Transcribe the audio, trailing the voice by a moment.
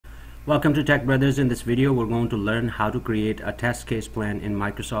Welcome to Tech Brothers. In this video we're going to learn how to create a test case plan in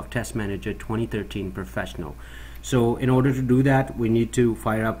Microsoft Test Manager 2013 Professional. So in order to do that we need to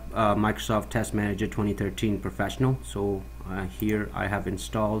fire up Microsoft Test Manager 2013 Professional. So here I have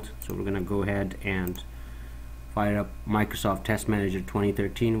installed, so we're going to go ahead and fire up Microsoft Test Manager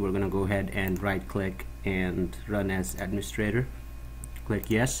 2013. We're going to go ahead and right click and run as administrator. Click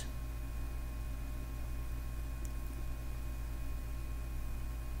yes.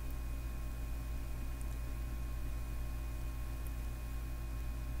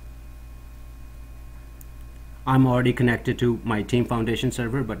 I'm already connected to my Team Foundation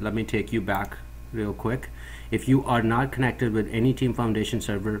server, but let me take you back real quick. If you are not connected with any Team Foundation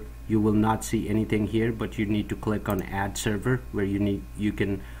server, you will not see anything here, but you need to click on Add Server, where you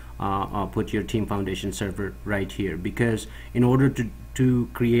can put your Team Foundation server right here. Because in order to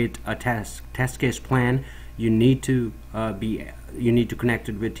create a test case plan, you need to connect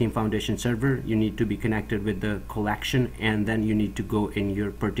it with Team Foundation server. You need to be connected with the collection, and then you need to go in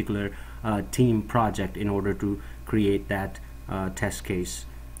your particular team project in order to create that test case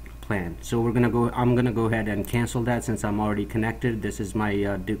plan. So I'm gonna go ahead and cancel that since I'm already connected. This is my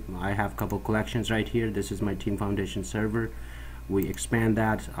I have a couple collections right here. This is my Team Foundation server. We expand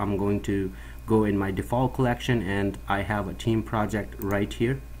that. I'm going to go in my default collection, and I have a team project right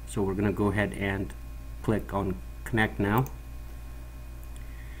here. So we're gonna go ahead and click on Connect Now.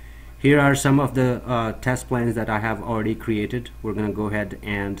 Here are some of the test plans that I have already created. We're going to go ahead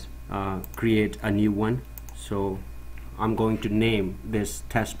and create a new one. So I'm going to name this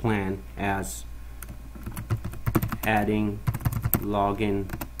test plan as adding login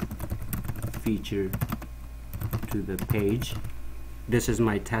feature to the page. This is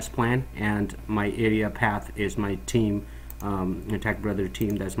my test plan, and my area path is my team, Tech Brother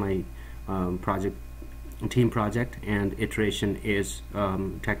team. That's my team project, and iteration is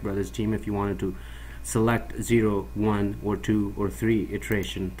Tech Brothers team. If you wanted to select 0, 1 or 2 or 3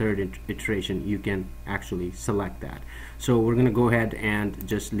 iteration, third iteration, you can actually select that. So we're gonna go ahead and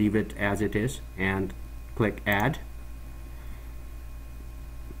just leave it as it is and click add.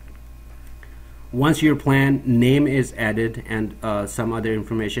 Once your plan name is added and some other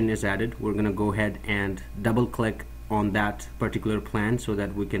information is added, we're gonna go ahead and double click on that particular plan so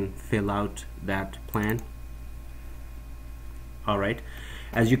that we can fill out that plan. Alright,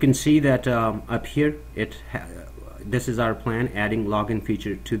 as you can see that up here this is our plan, adding login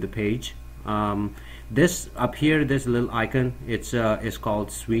feature to the page. This up here, this little icon, it's is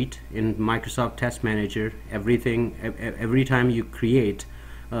called Suite. In Microsoft Test Manager, every time you create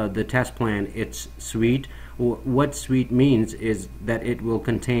the test plan, it's Suite. What Suite means is that it will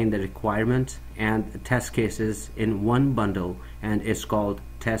contain the requirement and test cases in one bundle, and it's called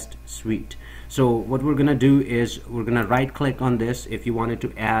Test Suite. So what we're gonna do is we're gonna right click on this if you wanted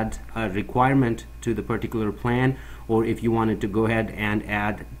to add a requirement to the particular plan, or if you wanted to go ahead and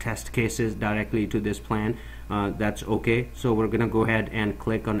add test cases directly to this plan, that's okay. So we're gonna go ahead and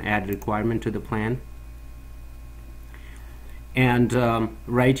click on add requirement to the plan. And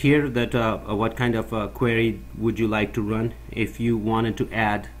right here, that what kind of query would you like to run if you wanted to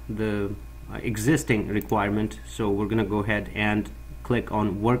add the existing requirement. So we're gonna go ahead and click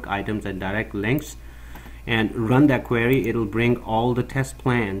on work items and direct links and run that query. It'll bring all the test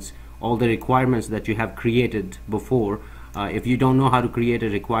plans, all the requirements that you have created before. If you don't know how to create a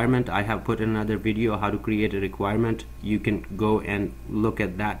requirement, I have put another video how to create a requirement. You can go and look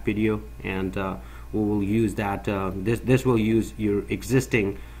at that video, and we will use that. This will use your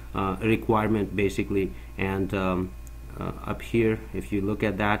existing requirement basically, and up here if you look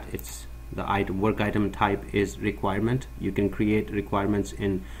at that, it's the work item type is requirement. You can create requirements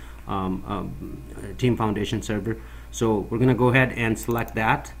in Team Foundation server. So we're gonna go ahead and select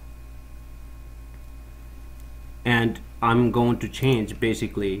that, and I'm going to change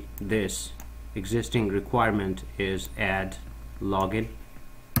basically this existing requirement is add login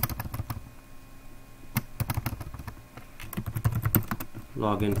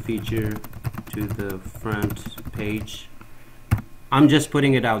feature to the front page. I'm just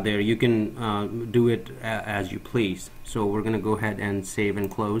putting it out there. You can do it as you please. So we're gonna go ahead and save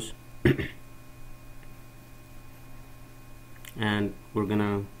and close. And we're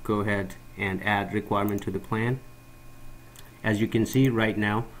gonna go ahead and add requirement to the plan. As you can see right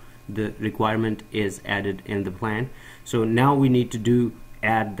now, the requirement is added in the plan. So now we need to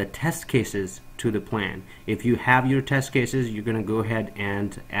add the test cases to the plan. If you have your test cases, you're gonna go ahead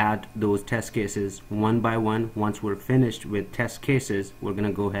and add those test cases one by one. Once we're finished with test cases, we're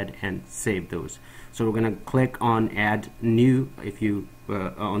gonna go ahead and save those. So we're gonna click on add new. If you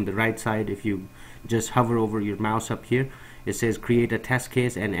on the right side, if you just hover over your mouse up here, it says create a test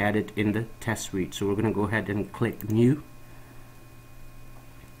case and add it in the test suite. So we're going to go ahead and click new.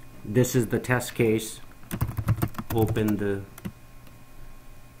 This is the test case. Open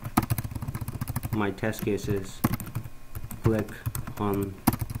my test cases, click on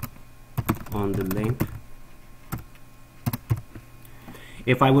the link.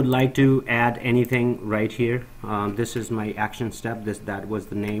 If I would like to add anything right here, this is my action step. That was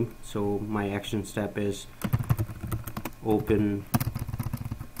the name. So my action step is open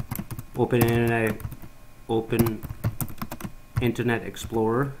Internet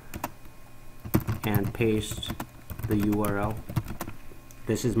Explorer and paste the URL.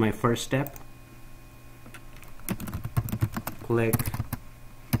 This is my first step. Click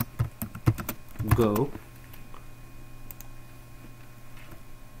go.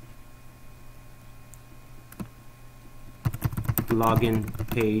 Login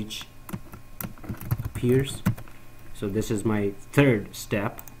page appears. So this is my third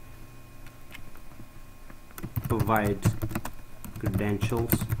step. Provide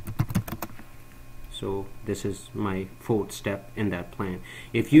credentials. So this is my fourth step in that plan.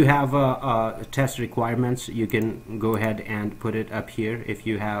 If you have test requirements, you can go ahead and put it up here. If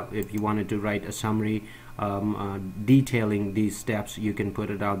you wanted to write a summary detailing these steps, you can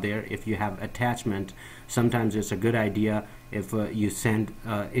put it out there. If you have attachment, sometimes it's a good idea if you send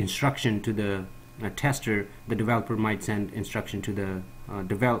instruction to the tester. The developer might send instruction to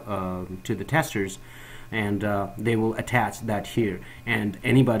the testers, and they will attach that here, and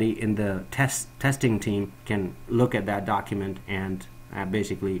anybody in the testing team can look at that document and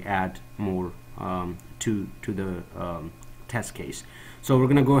basically add more to the test case. So we're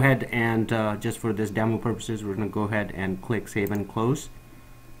gonna go ahead and just for this demo purposes, we're gonna go ahead and click save and close.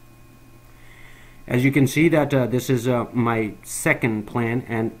 As you can see that this is my second plan,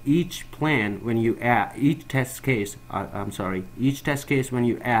 and each plan when you add each test case when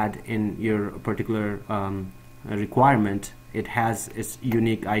you add in your particular requirement, it has its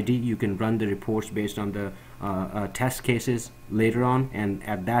unique ID. You can run the reports based on the test cases later on, and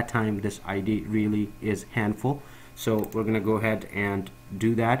at that time this ID really is handful. So we're gonna go ahead and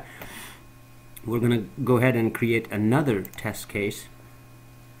do that. We're gonna go ahead and create another test case,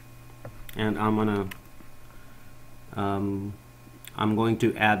 and I'm going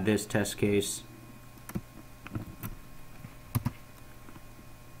to add this test case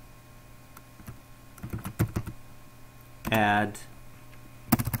add,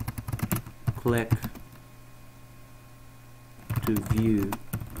 click to view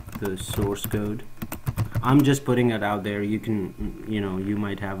the source code. I'm just putting it out there. You can, you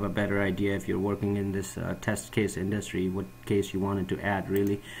might have a better idea if you're working in this test case industry, what case you wanted to add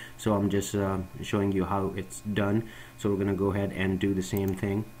really. So I'm just showing you how it's done. So we're gonna go ahead and do the same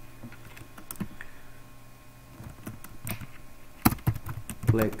thing.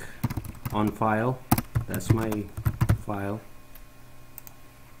 Click on file. That's my file.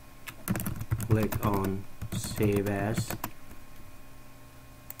 Click on save as.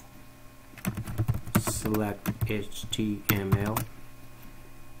 Select HTML,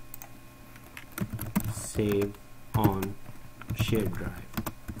 save on shared drive.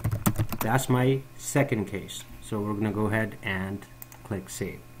 That's my second case. So we're going to go ahead and click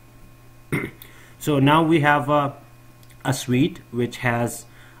save. So now we have a suite which has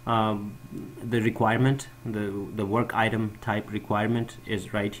the requirement, the work item type requirement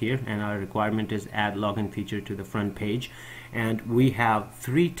is right here, and our requirement is add login feature to the front page, and we have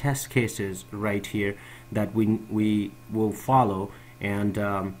 3 test cases right here that we will follow, and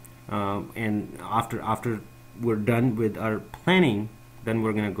after we're done with our planning, then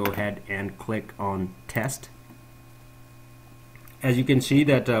we're going to go ahead and click on test. As you can see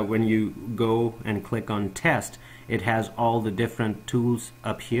that when you go and click on test, it has all the different tools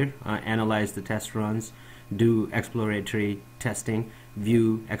up here. Analyze the test runs, do exploratory testing,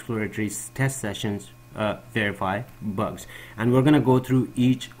 view exploratory test sessions, verify bugs. And we're going to go through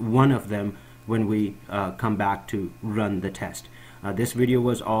each one of them when we come back to run the test. This video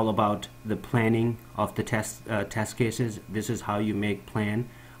was all about the planning of the test cases. This is how you make plan.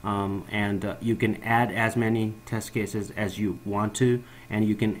 And you can add as many test cases as you want to, and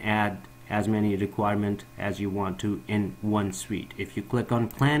you can add as many requirements as you want to in one suite. If you click on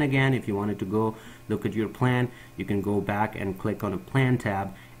plan again, if you wanted to go look at your plan, you can go back and click on a plan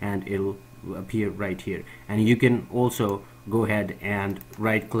tab and it'll appear right here. And you can also go ahead and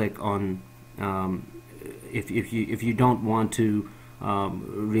right click on if you don't want to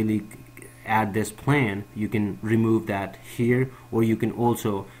really add this plan, you can remove that here, or you can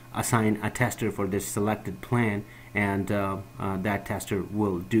also assign a tester for this selected plan, and that tester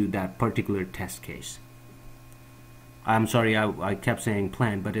will do that particular test case. I'm sorry, I kept saying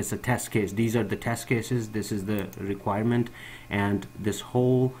plan, but it's a test case. These are the test cases. This is the requirement, and this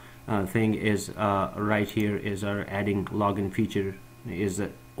whole thing is right here is our adding login feature is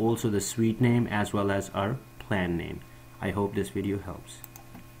also the suite name as well as our plan name. I hope this video helps.